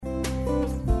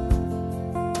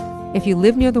If you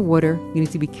live near the water, you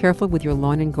need to be careful with your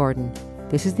lawn and garden.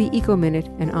 This is the Eco Minute,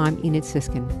 and I'm Enid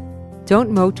Siskin.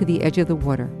 Don't mow to the edge of the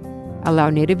water. Allow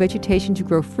native vegetation to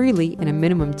grow freely in a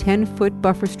minimum 10-foot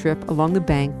buffer strip along the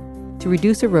bank to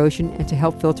reduce erosion and to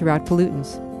help filter out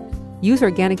pollutants. Use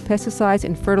organic pesticides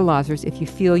and fertilizers if you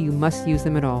feel you must use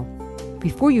them at all.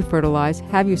 Before you fertilize,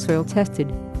 have your soil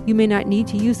tested. You may not need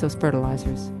to use those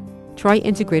fertilizers. Try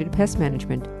integrated pest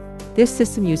management. This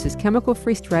system uses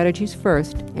chemical-free strategies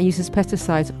first and uses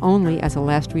pesticides only as a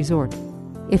last resort.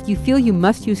 If you feel you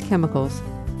must use chemicals,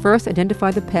 first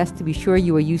identify the pest to be sure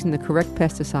you are using the correct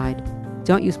pesticide.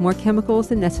 Don't use more chemicals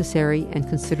than necessary and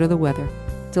consider the weather.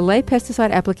 Delay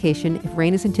pesticide application if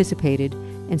rain is anticipated,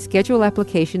 and schedule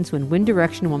applications when wind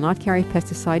direction will not carry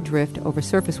pesticide drift over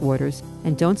surface waters,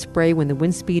 and don't spray when the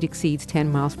wind speed exceeds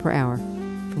 10 miles per hour.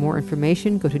 For more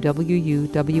information, go to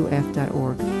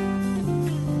wuwf.org.